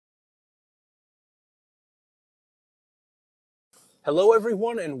Hello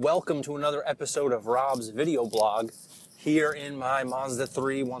everyone and welcome to another episode of Rob's video blog here in my Mazda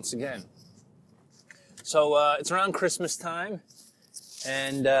 3 once again. So it's around Christmas time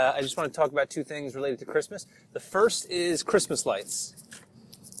and I just want to talk about two things related to Christmas. The first is Christmas lights.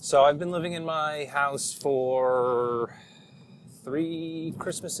 So I've been living in my house for 4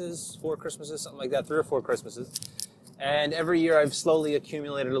 Christmases, something like that, 3 or 4 Christmases. And every year I've slowly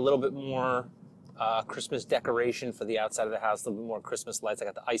accumulated a little bit more Christmas decoration for the outside of the house, a little bit more Christmas lights. I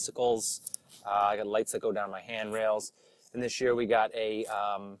got the icicles, I got lights that go down my handrails, and this year we got a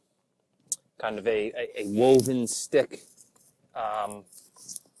kind of a woven stick, what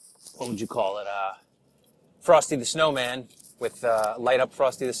would you call it, Frosty the Snowman, with light up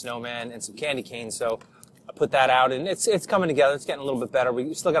Frosty the Snowman and some candy canes. So I put that out, and it's coming together. It's getting a little bit better.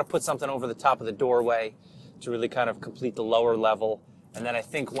 We still got to put something over the top of the doorway to really kind of complete the lower level. And then I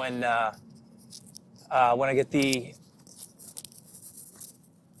think when I get the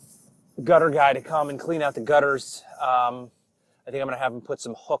gutter guy to come and clean out the gutters, I think I'm going to have him put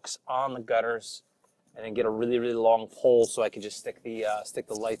some hooks on the gutters and then get a really, really long pole so I can just stick the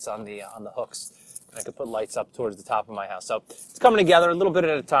lights on the hooks. And I could put lights up towards the top of my house. So it's coming together a little bit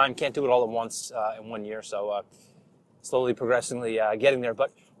at a time. Can't do it all at once in 1 year. So slowly, progressively getting there.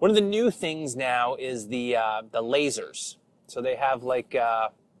 But one of the new things now is the lasers. So they have like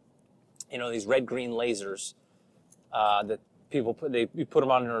these red-green lasers that people you put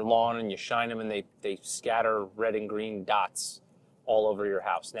them on your lawn and you shine them and they scatter red and green dots all over your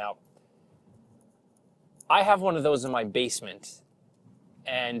house. Now, I have one of those in my basement,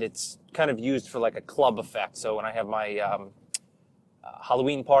 and it's kind of used for like a club effect. So when I have my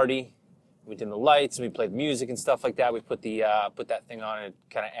Halloween party, we dim the lights and we played music and stuff like that. We put that thing on, and it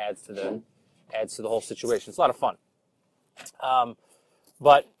kind of adds to the whole situation. It's a lot of fun.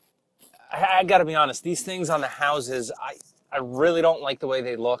 But I got to be honest, these things on the houses, I really don't like the way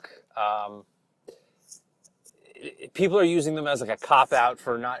they look. People are using them as like a cop-out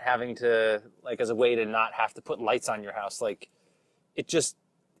for not having to, like as a way to not have to put lights on your house. Like, it's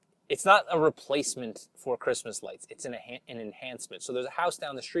not a replacement for Christmas lights. It's an enhancement. So there's a house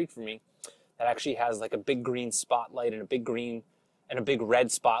down the street from me that actually has like a big green spotlight and a big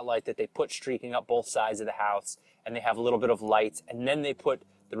red spotlight that they put streaking up both sides of the house. And they have a little bit of lights, and then they put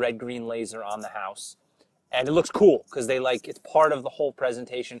the red-green laser on the house. And it looks cool because it's part of the whole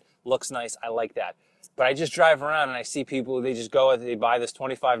presentation. Looks nice. I like that. But I just drive around and I see people, they buy this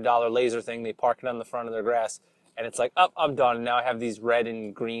 $25 laser thing, they park it on the front of their grass, and it's like, oh, I'm done. And now I have these red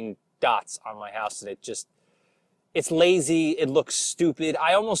and green dots on my house, and it's lazy. It looks stupid.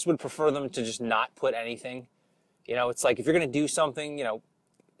 I almost would prefer them to just not put anything. It's like if you're going to do something,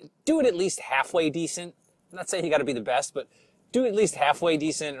 do it at least halfway decent. I'm not saying you got to be the best, but do it at least halfway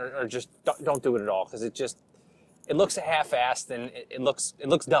decent, or just don't do it at all, because it looks half-assed and it looks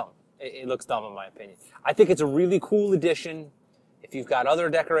dumb. It looks dumb in my opinion. I think it's a really cool addition. If you've got other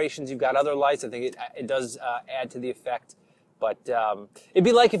decorations, you've got other lights, I think it does add to the effect. But it'd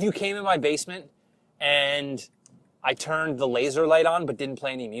be like if you came in my basement and I turned the laser light on but didn't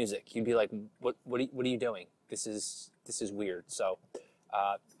play any music. You'd be like, what are you doing? This is weird. So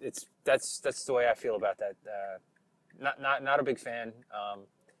that's the way I feel about that. Not a big fan.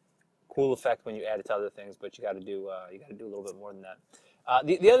 Cool effect when you add it to other things, but you got to do a little bit more than that.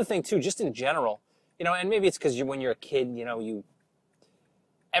 The other thing too, just in general, and maybe it's because when you're a kid, you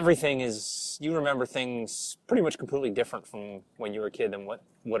remember things pretty much completely different from when you were a kid than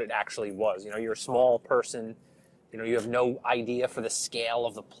what it actually was. You're a small person. You have no idea for the scale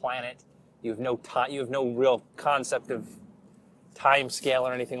of the planet. You have no time. You have no real concept of time scale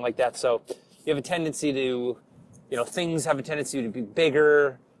or anything like that. So you have a tendency to, things have a tendency to be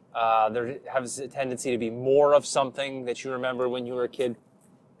bigger. There has a tendency to be more of something that you remember when you were a kid.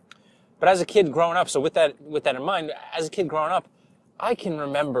 But as a kid growing up, so with that in mind, as a kid growing up, I can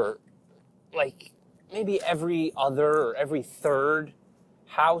remember like maybe every other or every third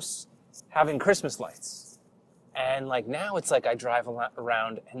house having Christmas lights. And like now it's like I drive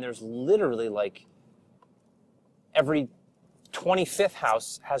around and there's literally like every 25th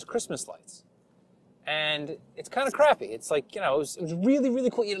house has Christmas lights. And it's kind of crappy. It's like, it was really, really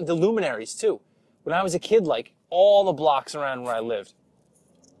cool. The luminaries too. When I was a kid, like all the blocks around where I lived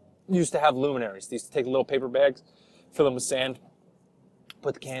used to have luminaries. They used to take little paper bags, fill them with sand,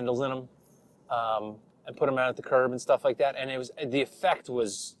 put the candles in them, and put them out at the curb and stuff like that. And the effect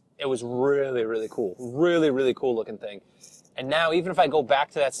was really, really cool. Really, really cool looking thing. And now, even if I go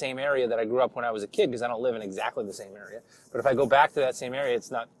back to that same area that I grew up when I was a kid, because I don't live in exactly the same area, but if I go back to that same area,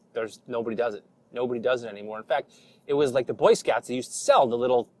 nobody does it. Nobody does it anymore. In fact, it was like the Boy Scouts that used to sell the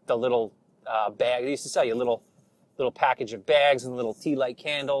little bag. They used to sell you little little package of bags and little tea light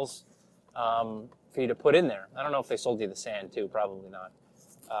candles for you to put in there. I don't know if they sold you the sand too, probably not.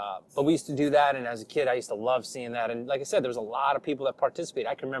 But we used to do that, and as a kid, I used to love seeing that. And like I said, there was a lot of people that participated.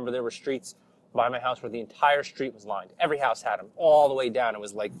 I can remember there were streets by my house where the entire street was lined. Every house had them all the way down. It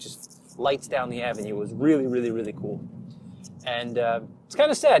was like just lights down the avenue. It was really, really, really cool. And it's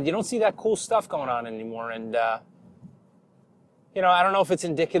kind of sad. You don't see that cool stuff going on anymore. And, you know, I don't know if it's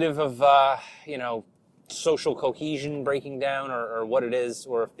indicative of, you know, social cohesion breaking down or what it is,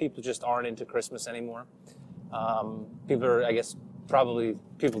 or if people just aren't into Christmas anymore. People are, I guess,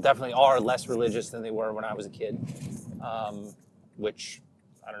 people definitely are less religious than they were when I was a kid, which,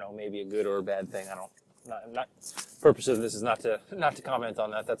 I don't know, maybe a good or a bad thing. Purpose of this is not to comment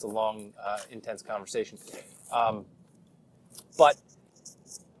on that. That's a long, intense conversation. But,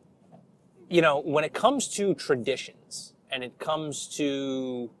 you know, when it comes to traditions and it comes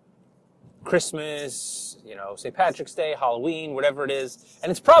to Christmas, you know, St. Patrick's Day, Halloween, whatever it is,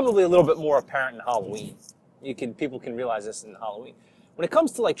 and it's probably a little bit more apparent in Halloween. People can realize this in Halloween. When it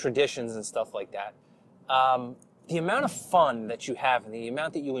comes to like traditions and stuff like that, the amount of fun that you have and the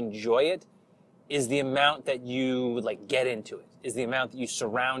amount that you enjoy it is the amount that you like get into it, is the amount that you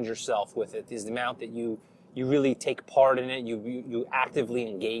surround yourself with it, is the amount that you really take part in it, you actively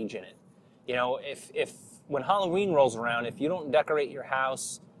engage in it. You know, if when Halloween rolls around, if you don't decorate your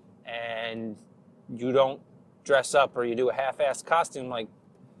house and you don't dress up or you do a half-assed costume, like,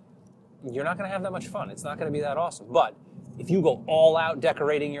 you're not going to have that much fun. It's not going to be that awesome. But if you go all out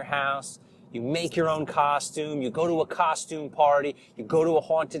decorating your house, you make your own costume, you go to a costume party, you go to a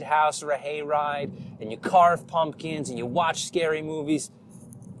haunted house or a hayride, and you carve pumpkins and you watch scary movies,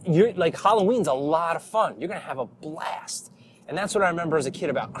 Halloween's a lot of fun. You're going to have a blast. And that's what I remember as a kid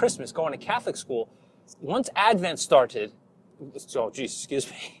about Christmas, going to Catholic school. Once Advent started,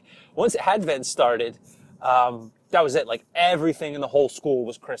 once Advent started, that was it. Like, everything in the whole school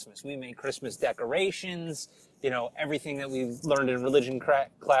was Christmas. We made Christmas decorations. You know, everything that we learned in religion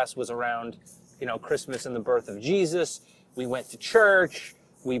class was around, you know, Christmas and the birth of Jesus. We went to church.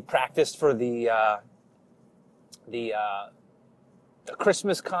 We practiced for the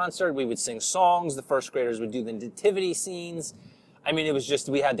Christmas concert. We would sing songs. The first graders would do the nativity scenes. I mean, it was just,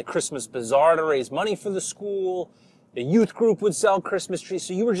 we had the Christmas bazaar to raise money for the school. The youth group would sell Christmas trees.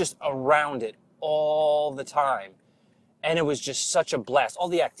 So you were just around it all the time. And it was just such a blast. All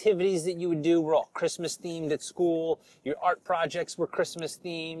the activities that you would do were all Christmas themed at school. Your art projects were Christmas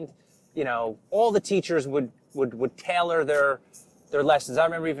themed. You know, all the teachers would tailor their lessons. I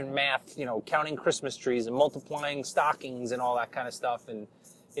remember even math, you know, counting Christmas trees and multiplying stockings and all that kind of stuff. And,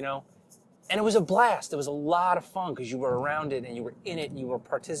 you know, and it was a blast. It was a lot of fun because you were around it and you were in it and you were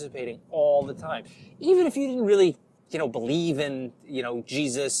participating all the time. Even if you didn't really, you know, believe in, you know,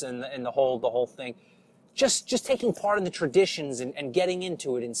 Jesus and the whole thing. Just taking part in the traditions and getting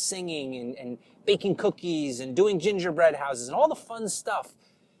into it and singing and baking cookies and doing gingerbread houses and all the fun stuff.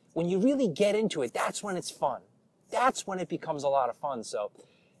 When you really get into it, that's when it's fun. That's when it becomes a lot of fun. So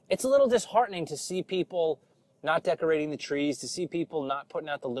it's a little disheartening to see people not decorating the trees, to see people not putting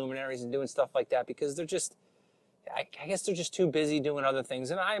out the luminaries and doing stuff like that, because they're just, I guess they're just too busy doing other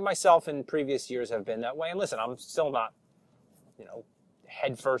things. And I myself in previous years have been that way. And listen, I'm still not, you know,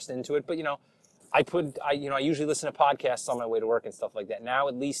 head first into it, but, you know, I usually listen to podcasts on my way to work and stuff like that. Now,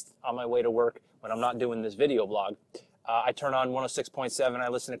 at least on my way to work, when I'm not doing this video blog, I turn on 106.7. I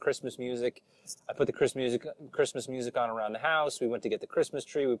listen to Christmas music. I put the Christmas music on around the house. We went to get the Christmas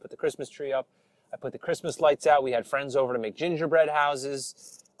tree. We put the Christmas tree up. I put the Christmas lights out. We had friends over to make gingerbread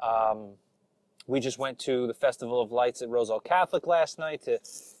houses. We just went to the Festival of Lights at Roselle Catholic last night to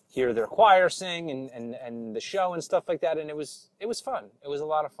hear their choir sing and the show and stuff like that, and it was fun. It was a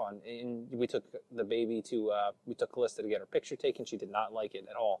lot of fun. And we took the baby we took Callista to get her picture taken. She did not like it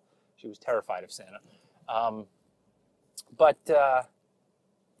at all. She was terrified of Santa. But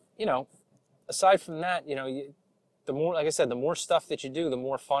you know, aside from that, you know, the more, like I said, the more stuff that you do, the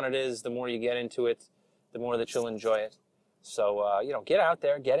more fun it is, the more you get into it, the more that you'll enjoy it. So, you know, get out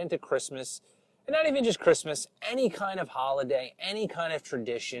there, get into Christmas. And not even just Christmas, any kind of holiday, any kind of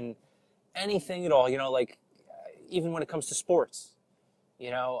tradition, anything at all, you know, like even when it comes to sports. You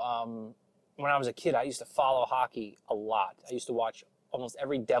know, when I was a kid, I used to follow hockey a lot. I used to watch almost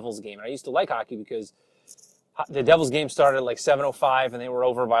every Devils game. And I used to like hockey because the Devils game started at like 7:05 and they were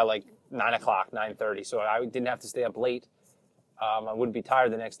over by like 9 o'clock, 9:30. So I didn't have to stay up late. I wouldn't be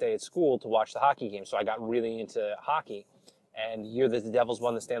tired the next day at school to watch the hockey game. So I got really into hockey. And the year that the Devils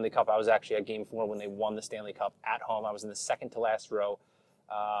won the Stanley Cup, I was actually at Game 4 when they won the Stanley Cup at home. I was in the second to last row.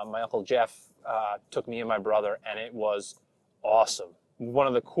 My Uncle Jeff took me and my brother, and it was awesome. One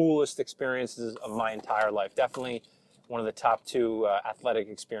of the coolest experiences of my entire life. Definitely one of the top two athletic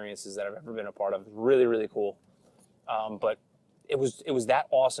experiences that I've ever been a part of. Really, really cool. But it was that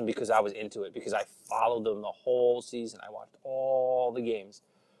awesome because I was into it, because I followed them the whole season. I watched all the games.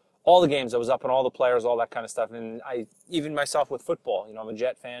 All the games. I was up on all the players, all that kind of stuff. And I, even myself with football, I'm a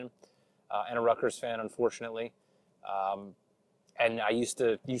Jet fan and a Rutgers fan, unfortunately. And I used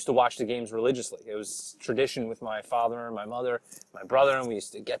to watch the games religiously. It was tradition with my father and my mother, my brother, and we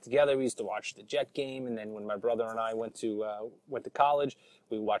used to get together. We used to watch the Jet game, and then when my brother and I went to college,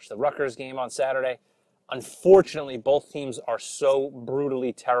 we watched the Rutgers game on Saturday. Unfortunately, both teams are so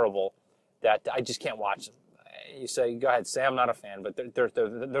brutally terrible that I just can't watch them. You say, go ahead, say I'm not a fan, but they're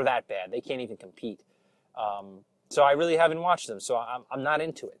that bad. They can't even compete. So I really haven't watched them. So I'm not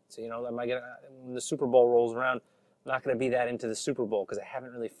into it. So when the Super Bowl rolls around, I'm not going to be that into the Super Bowl because I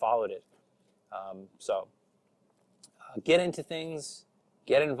haven't really followed it. Get into things,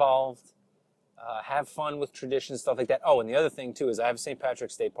 get involved, have fun with traditions, stuff like that. Oh, and the other thing too is I have a St.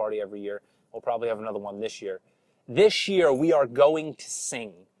 Patrick's Day party every year. We'll probably have another one this year. This year we are going to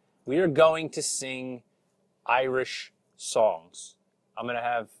sing. We are going to sing Irish songs. I'm going to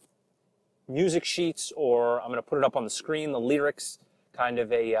have music sheets, or I'm going to put it up on the screen, the lyrics, kind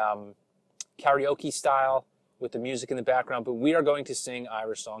of a karaoke style with the music in the background. But we are going to sing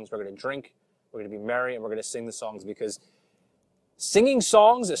Irish songs. We're going to drink, we're going to be merry, and we're going to sing the songs, because singing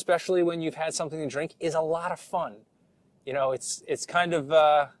songs, especially when you've had something to drink, is a lot of fun. It's kind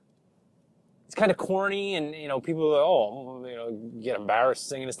of corny, and people get embarrassed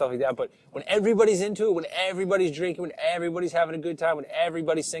singing and stuff like that. But when everybody's into it, when everybody's drinking, when everybody's having a good time, when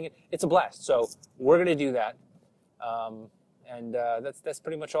everybody's singing, it's a blast. So we're gonna do that, and that's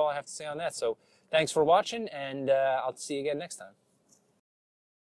pretty much all I have to say on that. So thanks for watching, and I'll see you again next time.